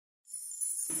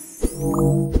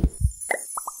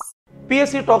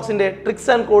PSCtalks tricks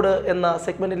and code എന്ന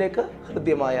സെഗ്മെന്റിലേക്ക്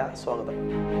ഹൃദ്യമായ സ്വാഗതം.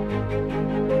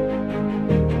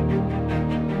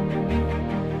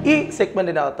 ഈ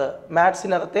സെഗ്മെന്റിനകത്ത്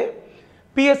മാത്സിനകത്തെ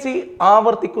PSC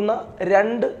ആവർത്തിക്കുന്ന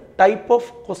രണ്ട് ടൈപ്പ്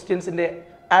ഓഫ് ക്വസ്റ്റ്യൻസിന്റെ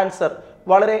ആൻസർ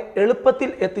വളരെ എളുപ്പത്തിൽ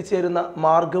എത്തിച്ചേരുന്ന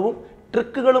മാർഗവും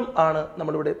ട്രിക്കുകളും ആണ്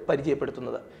നമ്മളിവിടെ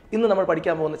പരിചയപ്പെടുത്തുന്നത്. ഇന്ന് നമ്മൾ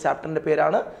പഠിക്കാൻ പോകുന്ന ചാപ്റ്ററിന്റെ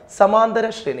പേരാണ് സമാന്തര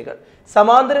ശ്രേണികൾ.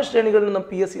 സമാന്തര ശ്രേണികളിൽ നിന്നും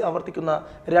PSC ആവർത്തിക്കുന്ന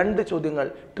രണ്ട് ചോദ്യങ്ങൾ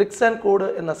ട്രിക്സ് ആൻഡ് കോഡ്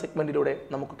എന്ന സെഗ്മെന്റിലൂടെ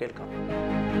നമുക്ക് കേൾക്കാം.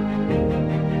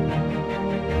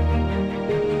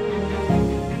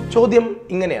 ചോദ്യം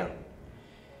ഇങ്ങനെയാണ്: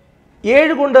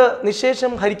 7 കൊണ്ട്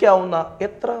നിശേഷം ഹരിക്കാവുന്ന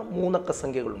എത്ര മൂന്നക്ക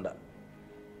സംഖ്യകളുണ്ട്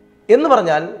എന്ന്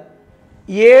പറഞ്ഞാൽ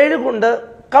 7 കൊണ്ട്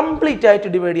കംപ്ലീറ്റ് ആയിട്ട്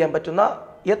ഡിവൈഡ് ചെയ്യാൻ പറ്റുന്ന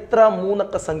എത്ര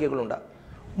മൂന്നക്ക സംഖ്യകളുണ്ട്.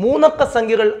 മൂന്നക്ക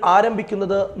സംഖ്യകൾ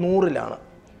ആരംഭിക്കുന്നത് 100-ലാണ്.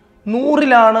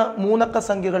 100-ലാണ് മൂന്നക്ക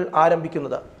സംഖ്യകൾ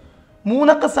ആരംഭിക്കുന്നത്.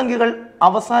 മൂന്നക്ക സംഖ്യകൾ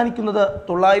അവസാനിക്കുന്നത്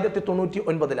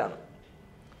 999-ലാണ്.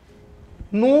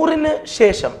 100-ന്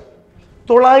ശേഷം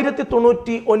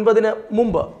 999-ന്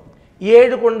മുമ്പ്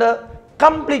 7 കൊണ്ട്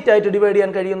കംപ്ലീറ്റ് ആയിട്ട് ഡിവൈഡ്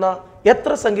ചെയ്യാൻ കഴിയുന്ന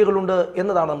എത്ര സംഖ്യകളുണ്ട്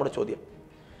എന്നതാണ് നമ്മുടെ ചോദ്യം.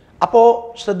 അപ്പോൾ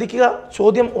ശ്രദ്ധിക്കുക,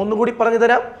 ചോദ്യം ഒന്നുകൂടി പറഞ്ഞു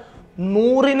തരാം.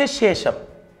 100-ന് ശേഷം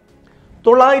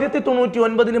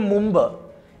 999-ന് മുമ്പ്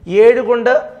 7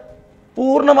 കൊണ്ട്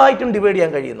പൂർണ്ണമായിട്ടും ഡിവൈഡ്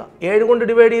ചെയ്യാൻ കഴിയുന്ന, 7 കൊണ്ട്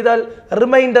ഡിവൈഡ് ചെയ്താൽ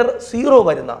റിമൈൻഡർ 0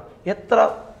 വരുന്ന എത്ര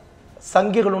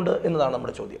സംഖ്യകളുണ്ട് എന്നതാണ്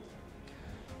നമ്മുടെ ചോദ്യം.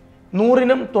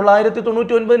 100-നും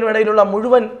 999-നും ഇടയിലുള്ള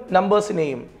മുഴുവൻ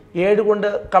നമ്പേഴ്സിനെയും 7 കൊണ്ട്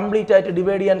കംപ്ലീറ്റ് ആയിട്ട്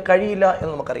ഡിവൈഡ് ചെയ്യാൻ കഴിയില്ല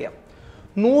എന്ന് നമുക്കറിയാം.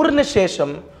 100-ന് ശേഷം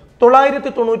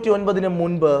 999-ന്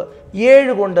മുൻപ്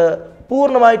 7 കൊണ്ട്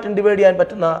പൂർണ്ണമായിട്ടും ഡിവൈഡ് ചെയ്യാൻ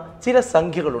പറ്റുന്ന ചില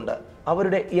സംഖ്യകളുണ്ട്.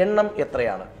 അവരുടെ എണ്ണം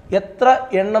എത്രയാണ്? എത്ര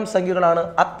എണ്ണം സംഖ്യകളാണ്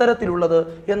അത്തരത്തിലുള്ളത്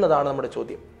എന്നതാണ് നമ്മുടെ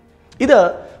ചോദ്യം. ഇത്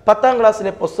 10ാം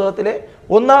ക്ലാസ്സിലെ പുസ്തകത്തിലെ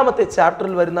 1ാമത്തെ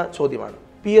ചാപ്റ്ററിൽ വരുന്ന ചോദ്യമാണ്.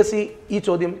 PSC ഈ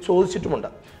ചോദ്യം ചോദിച്ചിട്ടുമുണ്ട്.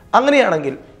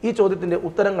 അങ്ങനെയാണെങ്കിൽ ഈ ചോദ്യത്തിൻ്റെ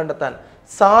ഉത്തരം കണ്ടെത്താൻ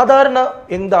സാധാരണ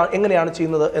എങ്ങനെയാണ്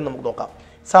ചെയ്യുന്നത് എന്ന് നമുക്ക് നോക്കാം.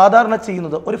 സാധാരണ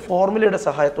ചെയ്യുന്നത് ഒരു ഫോർമുലയുടെ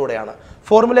സഹായത്തോടെയാണ്.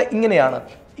 ഫോർമുല ഇങ്ങനെയാണ്: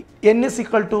 n =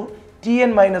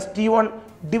 Tn - T1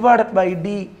 / D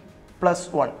 +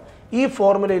 1. ഈ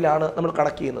ഫോർമുലയിലാണ് നമ്മൾ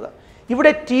കണക്ക് ചെയ്യുന്നത്.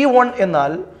 ഇവിടെ T1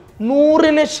 എന്നാൽ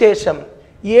 100-ന് ശേഷം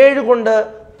 7 കൊണ്ട്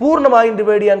പൂർണ്ണമായും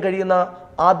ഡിവൈഡ് ചെയ്യാൻ കഴിയുന്ന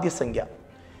ആദ്യ സംഖ്യ.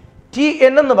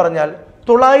 Tn എന്ന് പറഞ്ഞാൽ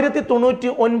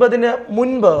 999-ന്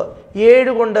മുൻപ്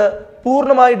 7 കൊണ്ട്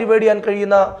പൂർണ്ണമായി ഡിവൈഡ് ചെയ്യാൻ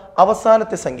കഴിയുന്ന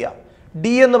അവസാനത്തെ സംഖ്യ. D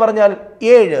എന്ന് പറഞ്ഞാൽ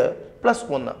 7 +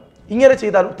 1. ഇങ്ങനെ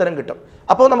ചെയ്താൽ ഉത്തരം കിട്ടും.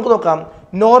 അപ്പോൾ നമുക്ക് നോക്കാം.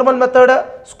 നോർമൽ മെത്തേഡ്,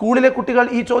 സ്കൂളിലെ കുട്ടികൾ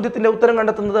ഈ ചോദ്യത്തിൻ്റെ ഉത്തരം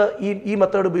കണ്ടെത്തുന്നത് ഈ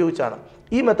മെത്തേഡ് ഉപയോഗിച്ചാണ്.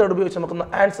 ഈ മെത്തേഡ് ഉപയോഗിച്ച് നമുക്കൊന്ന്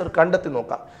ആൻസർ കണ്ടെത്തി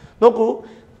നോക്കാം. നോക്കൂ,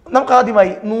 നമുക്ക്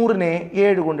ആദ്യമായി 100-നെ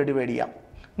 7 കൊണ്ട് ഡിവൈഡ് ചെയ്യാം.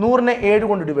 100-നെ 7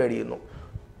 കൊണ്ട് ഡിവൈഡ് ചെയ്യുന്നു.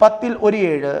 10-ൽ ഒരു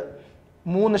 7,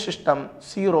 3 ശിഷ്ടം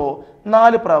 0,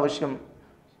 4 പ്രാവശ്യം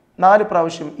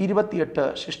 28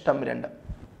 ശിഷ്ടം 2.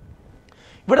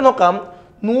 ഇവിടെ നോക്കാം,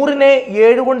 100-നെ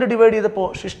 7 കൊണ്ട് ഡിവൈഡ് ചെയ്തപ്പോൾ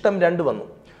ശിഷ്ടം 2 വന്നു.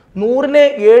 100-നെ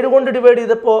 7 കൊണ്ട് ഡിവൈഡ്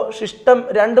ചെയ്തപ്പോൾ ശിഷ്ടം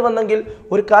 2 വന്നെങ്കിൽ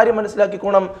ഒരു കാര്യം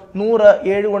മനസ്സിലാക്കിക്കോണം: 100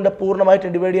 7 കൊണ്ട് പൂർണ്ണമായിട്ട്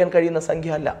ഡിവൈഡ് ചെയ്യാൻ കഴിയുന്ന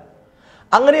സംഖ്യ അല്ല.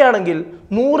 അങ്ങനെയാണെങ്കിൽ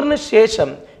 100-ന് ശേഷം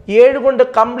 7 കൊണ്ട്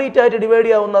കംപ്ലീറ്റ് ആയിട്ട് ഡിവൈഡ്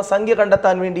ചെയ്യാവുന്ന സംഖ്യ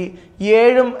കണ്ടെത്താൻ വേണ്ടി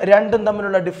 7ഉം 2ഉം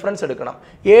തമ്മിലുള്ള ഡിഫറൻസ് എടുക്കണം.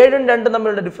 7ഉം 2ഉം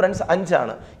തമ്മിലുള്ള ഡിഫറൻസ്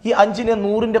 5ആണ്. ഈ 5-നെ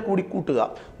 100-ന്റെ കൂടി കൂട്ടുക.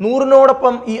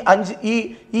 100-നോടൊപ്പം ഈ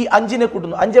 5-നെ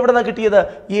കൂട്ടുന്നു. 5 എവിടെ നിന്നാണ് കിട്ടിയത്?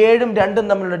 7ഉം 2ഉം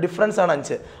തമ്മിലുള്ള ഡിഫറൻസ് ആണ്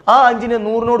 5. ആ 5-നെ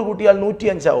 100-നോട് കൂട്ടിയാൽ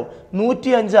 105 ആവും.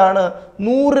 105 ആണ്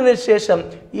 100-ന് ശേഷം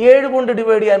 7 കൊണ്ട്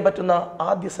ഡിവൈഡ് ചെയ്യാൻ പറ്റുന്ന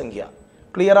ആദ്യ സംഖ്യ.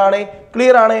 ക്ലിയർ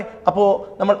ആണേ? അപ്പോൾ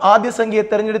നമ്മൾ ആദ്യ സംഖ്യയെ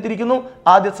തിരഞ്ഞെടുത്തിരിക്കുന്നു.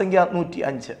 ആദ്യ സംഖ്യ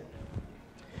 105.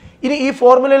 ഇനി ഈ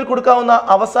ഫോർമുലയിൽ കൊടുക്കാവുന്ന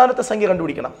അവസാനത്തെ സംഖ്യ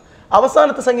കണ്ടുപിടിക്കണം.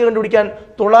 അവസാനത്തെ സംഖ്യ കണ്ടുപിടിക്കാൻ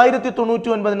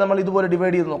 999 നമ്മൾ ഇതുപോലെ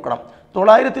ഡിവൈഡ് ചെയ്ത് നോക്കണം.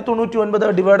 999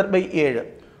 / 7.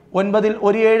 9-ൽ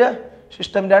ഒരു 7,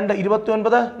 ശിഷ്ടം 2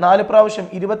 29, 4 പ്രാവശ്യം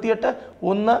 28,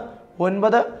 1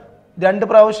 9, 2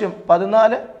 പ്രാവശ്യം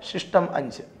 14, ശിഷ്ടം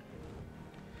 5.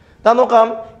 നോക്കാം,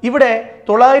 ഇവിടെ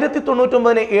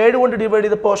 999-നെ 7 കൊണ്ട് ഡിവൈഡ്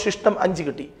ചെയ്തപ്പോൾ ശിഷ്ടം 5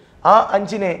 കിട്ടി. ആ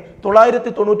 5-നെ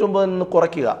 999-ൽ നിന്ന്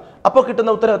കുറയ്ക്കുക. അപ്പോൾ കിട്ടുന്ന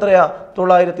ഉത്തരം എത്രയാ?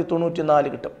 994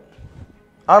 കിട്ടും.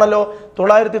 ആണല്ലോ,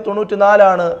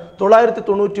 994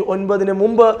 999-ന്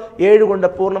മുമ്പ് 7 കൊണ്ട്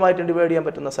പൂർണ്ണമായിട്ട് ഡിവൈഡ് ചെയ്യാൻ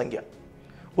പറ്റുന്ന സംഖ്യ.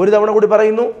 ഒരു തവണ കൂടി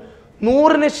പറയുന്നു: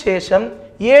 100-ന് ശേഷം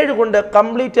 7 കൊണ്ട്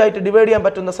കംപ്ലീറ്റ് ആയിട്ട് ഡിവൈഡ് ചെയ്യാൻ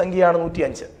പറ്റുന്ന സംഖ്യയാണ്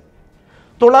 105.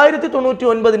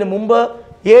 999-ന് മുമ്പ്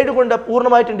 7 കൊണ്ട്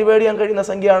പൂർണ്ണമായിട്ടും ഡിവൈഡ് ചെയ്യാൻ കഴിയുന്ന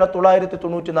സംഖ്യയാണ്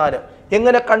 994.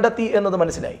 എങ്ങനെ കണ്ടെത്തി എന്നത്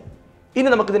മനസ്സിലായി. ഇനി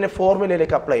നമുക്കിതിനെ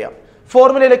ഫോർമുലയിലേക്ക് അപ്ലൈ ചെയ്യാം.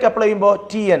 ഫോർമുലയിലേക്ക് അപ്ലൈ ചെയ്യുമ്പോൾ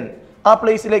Tn ആ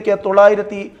പ്ലേസിലേക്ക്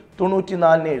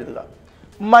 994-നെ എഴുതുക.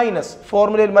 മൈനസ്,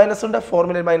 ഫോർമുലയിൽ മൈനസ് ഉണ്ട്,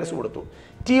 ഫോർമുലയിൽ മൈനസ് കൊടുത്തു.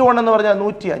 T1 എന്ന് പറഞ്ഞാൽ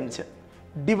 105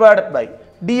 ഡിവൈഡഡ് ബൈ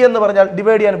D എന്ന് പറഞ്ഞാൽ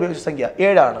ഡിവൈഡ് ചെയ്യാൻ ഉപയോഗിച്ച സംഖ്യ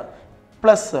 7 ആണ്,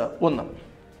 പ്ലസ് 1.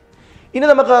 ഇനി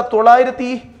നമുക്ക്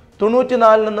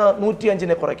 94 നിന്ന്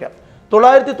 105 കുറയ്ക്കാം.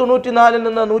 994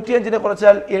 നിന്ന് 105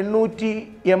 കുറച്ചാൽ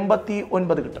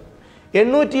 889 കിട്ടും.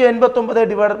 889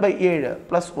 ഡിവൈഡഡ് ബൈ 7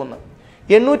 പ്ലസ് 1.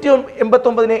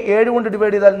 889 7 കൊണ്ട്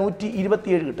ഡിവൈഡ് ചെയ്താൽ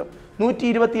 127 കിട്ടും.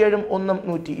 127 1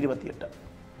 128.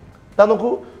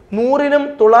 നോക്കൂ, 100നും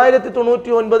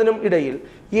 999നും ഇടയിൽ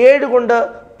 7 കൊണ്ട്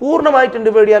പൂർണ്ണമായിട്ടും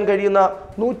ഡിവൈഡ് ചെയ്യാൻ കഴിയുന്ന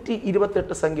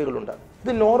 128 സംഖ്യകളുണ്ട്.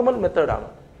 ഇത് നോർമൽ മെത്തേഡാണ്.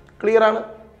 ക്ലിയർ ആണ്?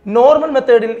 നോർമൽ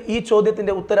മെത്തേഡിൽ ഈ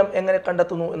ചോദ്യത്തിന്റെ ഉത്തരം എങ്ങനെ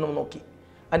കണ്ടെത്തുന്നു എന്ന് നോക്കി.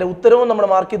 അതിന്റെ ഉത്തരവും നമ്മൾ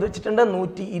മാർക്ക് ചെയ്ത് വെച്ചിട്ടുണ്ട്,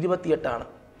 128 ആണ്.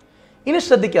 ഇനി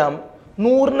ശ്രദ്ധിക്കാം,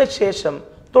 100ന് ശേഷം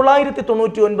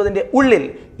 999ന്റെ ഉള്ളിൽ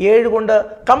 7 കൊണ്ട്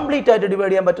കംപ്ലീറ്റ് ആയിട്ട്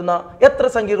ഡിവൈഡ് ചെയ്യാൻ പറ്റുന്ന എത്ര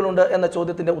സംഖ്യകളുണ്ട് എന്ന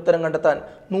ചോദ്യത്തിന്റെ ഉത്തരം കണ്ടെത്താൻ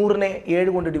 100നെ 7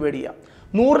 കൊണ്ട് ഡിവൈഡ് ചെയ്യാം.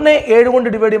 100നെ 7 കൊണ്ട്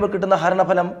ഡിവൈഡ് ചെയ്യുമ്പോൾ കിട്ടുന്ന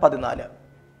ഹരണഫലം 14.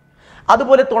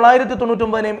 അതുപോലെ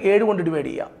 999നെയും 7 കൊണ്ട് ഡിവൈഡ്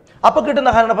ചെയ്യാം. അപ്പോൾ കിട്ടുന്ന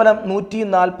ഹരണഫലം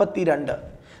 142.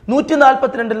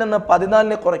 142ൽ നിന്ന്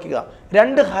 14നെ കുറയ്ക്കുക,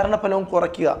 2 ഹരണഫലവും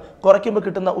കുറയ്ക്കുമ്പോൾ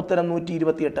കിട്ടുന്ന ഉത്തരം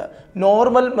 128.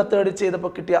 നോർമൽ മെത്തേഡ്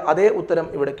ചെയ്തപ്പോൾ കിട്ടിയ അതേ ഉത്തരം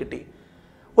ഇവിടെ കിട്ടി.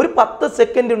 ഒരു 10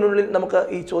 സെക്കൻഡിനുള്ളിൽ നമുക്ക്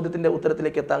ഈ ചോദ്യത്തിന്റെ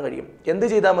ഉത്തരത്തിലേക്ക് എത്താൻ കഴിയും. എന്ത്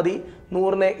ചെയ്താൽ മതി?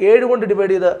 100നെ 7 കൊണ്ട്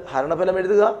ഡിവൈഡ് ചെയ്ത് ഹരണഫലം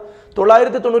എഴുതുക,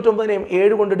 999നെയും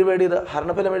 7 കൊണ്ട് ഡിവൈഡ് ചെയ്ത്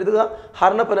ഹരണഫലം എഴുതുക.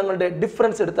 ഹരണഫലങ്ങളുടെ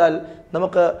ഡിഫറൻസ് എടുത്താൽ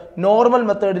നമുക്ക് നോർമൽ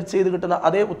മെത്തേഡിൽ ചെയ്ത് കിട്ടുന്ന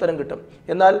അതേ ഉത്തരം കിട്ടും.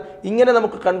 എന്നാൽ ഇങ്ങനെ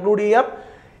നമുക്ക് കൺക്ലൂഡ് ചെയ്യാം,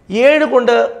 7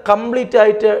 കൊണ്ട് കംപ്ലീറ്റ്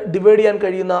ആയിട്ട് ഡിവൈഡ് ചെയ്യാൻ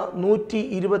കഴിയുന്ന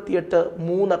 128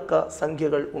 മൂന്നക്ക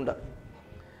സംഖ്യകൾ ഉണ്ട്.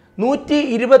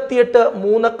 128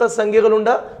 മൂന്നക്ക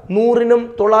സംഖ്യകളുണ്ട്. 100നും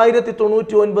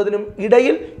 999നും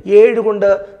ഇടയിൽ 7 കൊണ്ട്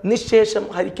നിശേഷം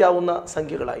ഹരിക്കാവുന്ന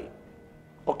സംഖ്യകളായി.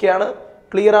 ഓക്കെയാണ്?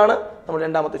 ക്ലിയർ ആണ്? നമ്മൾ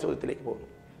രണ്ടാമത്തെ ചോദ്യത്തിലേക്ക് പോകുന്നു.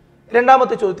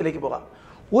 രണ്ടാമത്തെ ചോദ്യത്തിലേക്ക് പോകാം.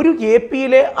 ഒരു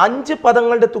AP-യിലെ 5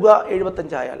 പദങ്ങളുടെ തുക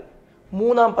 75 ആയാൽ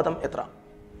മൂന്നാം പദം എത്ര?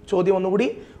 ചോദ്യം ഒന്നുകൂടി.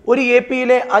 ഒരു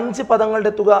AP-യിലെ 5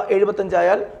 പദങ്ങളുടെ തുക 75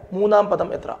 ആയാൽ മൂന്നാം പദം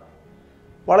എത്ര?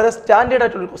 വളരെ സ്റ്റാൻഡേർഡ്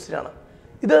ആയിട്ടുള്ള ക്വസ്റ്റ്യൻ ആണ്.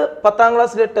 ഇത് 10ാം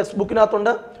ക്ലാസ്സിലെ ടെക്സ്റ്റ്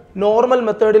ബുക്കിനകത്തുണ്ട്. നോർമൽ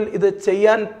മെത്തേഡിൽ ഇത്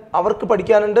ചെയ്യാൻ അവർക്ക്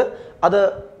പഠിക്കാനുണ്ട്. അത്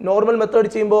നോർമൽ മെത്തേഡ്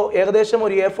ചെയ്യുമ്പോൾ ഏകദേശം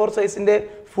ഒരു A4 സൈസിൻ്റെ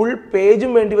ഫുൾ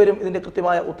പേജും വേണ്ടി വരും ഇതിൻ്റെ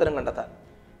കൃത്യമായ ഉത്തരം കണ്ടെത്താൻ.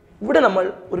 ഇവിടെ നമ്മൾ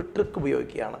ഒരു ട്രിക്ക്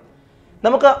ഉപയോഗിക്കുകയാണ്.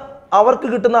 നമുക്ക് അവർക്ക്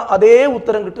കിട്ടുന്ന അതേ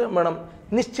ഉത്തരം വേണം.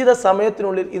 നിശ്ചിത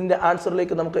സമയത്തിനുള്ളിൽ ഇതിൻ്റെ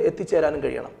ആൻസറിലേക്ക് നമുക്ക് എത്തിച്ചേരാനും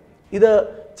കഴിയണം. ഇത്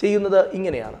ചെയ്യുന്നത്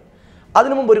ഇങ്ങനെയാണ്.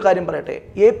 അതിനു മുമ്പ് ഒരു കാര്യം പറയട്ടെ.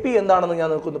 AP എന്താണെന്ന് ഞാൻ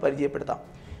നിങ്ങൾക്കൊന്ന് പരിചയപ്പെടുത്താം.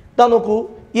 ഇതാ നോക്കൂ,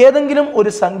 ഏതെങ്കിലും ഒരു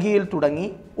സംഖ്യയിൽ തുടങ്ങി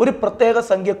ഒരു പ്രത്യേക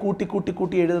സംഖ്യ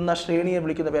കൂട്ടി എഴുതുന്ന ശ്രേണിയെ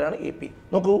വിളിക്കുന്ന പേരാണ് AP.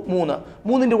 നോക്കൂ, 3.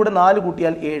 3ൻ്റെ കൂടെ 4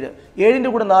 കൂട്ടിയാൽ 7. 7ൻ്റെ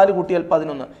കൂടെ 4 കൂട്ടിയാൽ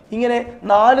 11. ഇങ്ങനെ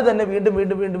 4 തന്നെ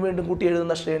വീണ്ടും കൂട്ടി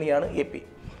എഴുതുന്ന ശ്രേണിയാണ് AP.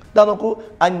 ഇതാ നോക്കൂ,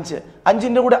 5.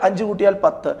 5ൻ്റെ കൂടെ 5 കൂട്ടിയാൽ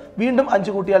 10. വീണ്ടും 5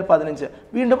 കൂട്ടിയാൽ 15.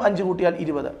 വീണ്ടും 5 കൂട്ടിയാൽ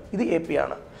 20. ഇത് AP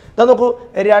ആണ്. ഇതാ നോക്കൂ,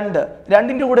 2.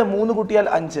 2ൻ്റെ കൂടെ 3 കൂട്ടിയാൽ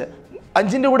 5.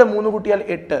 5ൻ്റെ കൂടെ 3 കൂട്ടിയാൽ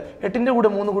 8. 8ൻ്റെ കൂടെ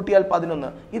 3 കൂട്ടിയാൽ 11.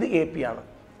 ഇത് AP ആണ്.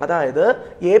 അതായത്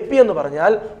AP എന്ന്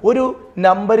പറഞ്ഞാൽ ഒരു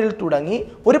നമ്പറിൽ തുടങ്ങി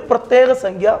ഒരു പ്രത്യേക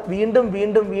സംഖ്യ വീണ്ടും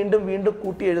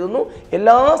കൂട്ടി എഴുതുന്നു.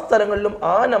 എല്ലാ സ്ഥലങ്ങളിലും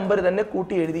ആ നമ്പർ തന്നെ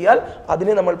കൂട്ടി എഴുതിയാൽ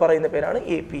അതിനെ നമ്മൾ പറയുന്ന പേരാണ്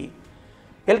AP.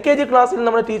 LKG ക്ലാസ്സിൽ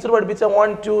നമ്മുടെ ടീച്ചർ പഠിപ്പിച്ച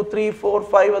 1 2 3 4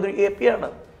 5 അതൊരു AP ആണ്.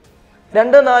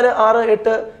 2 4 6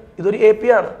 8 ഇതൊരു AP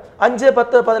ആണ്. 5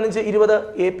 10 15 20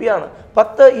 AP ആണ്.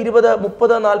 10 20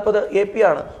 30 40 AP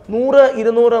ആണ്. 100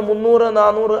 200 300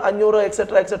 400 500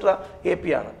 എക്സെട്ര AP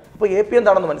ആണ്. അപ്പോൾ AP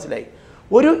എന്താണെന്ന് മനസ്സിലായി.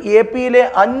 ഒരു AP-യിലെ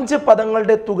 5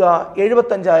 പദങ്ങളുടെ തുക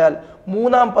 75 ആയാൽ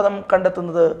മൂന്നാം പദം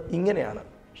കണ്ടെത്തുന്നത് ഇങ്ങനെയാണ്.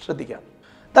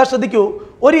 ശ്രദ്ധിക്കൂ.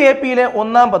 ഒരു AP-യിലെ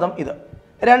 1-ാം പദം ഇത്,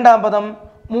 2-ാം പദം,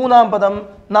 3-ാം പദം,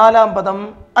 4-ാം പദം,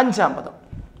 5-ാം പദം.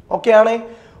 ഓക്കെ ആണ്.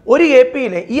 ഒരു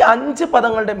AP-യിലെ ഈ 5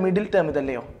 പദങ്ങളുടെ മിഡിൽ ടേം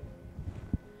ഇതല്ലയോ?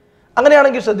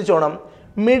 അങ്ങനെയാണെങ്കിൽ ശ്രദ്ധിച്ചോണം,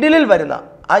 മിഡിലിൽ വരുന്ന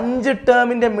 5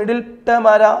 ടേമിൻ്റെ മിഡിൽ ടേം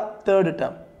ആരാ? 3rd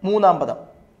ടേം, 3-ാം പദം.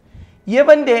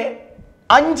 ഇവൻ്റെ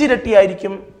 5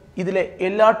 ഇരട്ടിയായിരിക്കും ഇതിലെ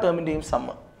എല്ലാ ടേമിൻ്റെയും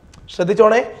സമ്മ്.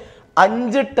 ശ്രദ്ധിച്ചോണേ,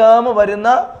 5 ടേം വരുന്ന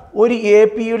ഒരു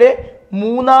AP-യുടെ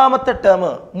 3-ാമത്തെ ടേം,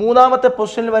 3-ാമത്തെ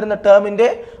പൊസിഷനിൽ വരുന്ന ടേമിൻ്റെ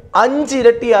 5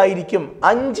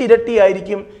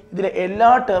 ഇരട്ടിയായിരിക്കും ഇതിലെ എല്ലാ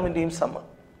ടേമിൻ്റെയും സമ്മ്.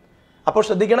 അപ്പോൾ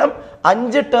ശ്രദ്ധിക്കണം,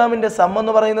 5 ടേമിൻ്റെ സമ്മ്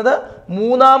എന്ന് പറയുന്നത്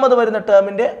 3-ാമത് വരുന്ന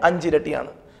ടേമിൻ്റെ 5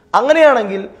 ഇരട്ടിയാണ്.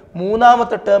 അങ്ങനെയാണെങ്കിൽ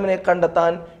 3-ാമത്തെ ടേമിനെ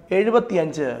കണ്ടെത്താൻ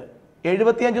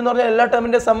 75 എന്ന് പറഞ്ഞാൽ എല്ലാ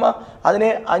ടേമിൻ്റെ സമ്മ, അതിനെ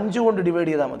 5 കൊണ്ട് ഡിവൈഡ്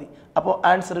ചെയ്താൽ മതി. അപ്പോൾ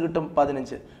ആൻസർ കിട്ടും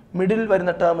 15. മിഡിൽ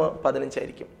വരുന്ന ടേം 15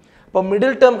 ആയിരിക്കും. അപ്പോൾ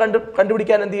മിഡിൽ ടേം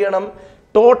കണ്ടുപിടിക്കാൻ എന്ത് ചെയ്യണം?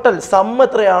 ടോട്ടൽ സമ്മ്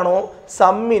എത്രയാണോ,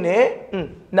 സമ്മിനെ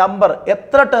നമ്പർ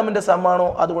എത്ര ടേമിൻ്റെ സമ്മാണോ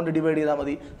അതുകൊണ്ട് ഡിവൈഡ് ചെയ്താൽ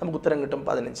മതി. നമുക്ക് ഉത്തരം കിട്ടും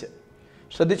 15.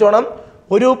 ശ്രദ്ധിച്ചോണം,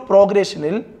 ഒരു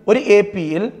പ്രോഗ്രഷനിൽ ഒരു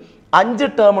AP-യിൽ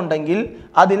 5 ടേം ഉണ്ടെങ്കിൽ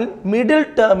അതിൽ മിഡിൽ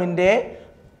ടേമിൻ്റെ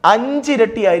 5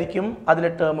 ഇരട്ടിയായിരിക്കും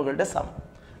അതിലെ ടേമുകളുടെ സം.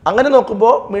 അങ്ങനെ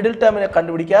നോക്കുമ്പോൾ മിഡിൽ ടേമിനെ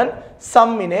കണ്ടുപിടിക്കാൻ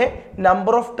സമ്മിനെ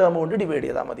നമ്പർ ഓഫ് ടേം കൊണ്ട് ഡിവൈഡ്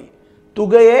ചെയ്താൽ മതി.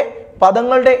 തുകയെ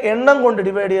പദങ്ങളുടെ എണ്ണം കൊണ്ട്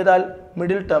ഡിവൈഡ് ചെയ്താൽ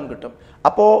മിഡിൽ ടേം കിട്ടും.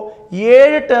 അപ്പോൾ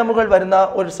 7 ടേമുകൾ വരുന്ന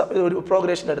ഒരു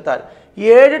പ്രോഗ്രഷൻ എടുത്താൽ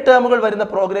 7 ടേമുകൾ വരുന്ന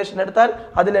പ്രോഗ്രഷൻ എടുത്താൽ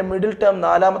അതിലെ മിഡിൽ ടേം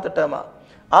 4ാമത്തെ ടേമാണ്.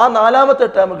 ആ 4ാമത്തെ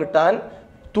ടേം കിട്ടാൻ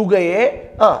തുകയെ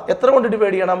എത്ര കൊണ്ട്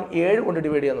ഡിവൈഡ് ചെയ്യണം? 7 കൊണ്ട്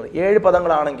ഡിവൈഡ് ചെയ്യുന്നത്. 7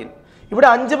 പദങ്ങളാണെങ്കിൽ ഇവിടെ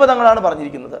 5 പദങ്ങളാണ്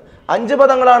പറഞ്ഞിരിക്കുന്നത്. 5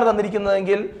 പദങ്ങളാണ്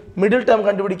തന്നിരിക്കുന്നതെങ്കിൽ മിഡിൽ ടേം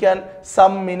കണ്ടുപിടിക്കാൻ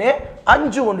സമ്മിനെ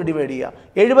 5 കൊണ്ട് ഡിവൈഡ് ചെയ്യുക.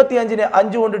 75നെ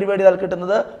 5 കൊണ്ട് ഡിവൈഡ് ചെയ്താൽ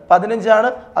കിട്ടുന്നത് 15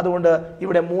 ആണ്. അതുകൊണ്ട്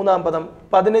ഇവിടെ 3ാം പദം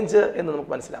 15 എന്ന്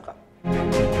നമുക്ക് മനസ്സിലാക്കാം.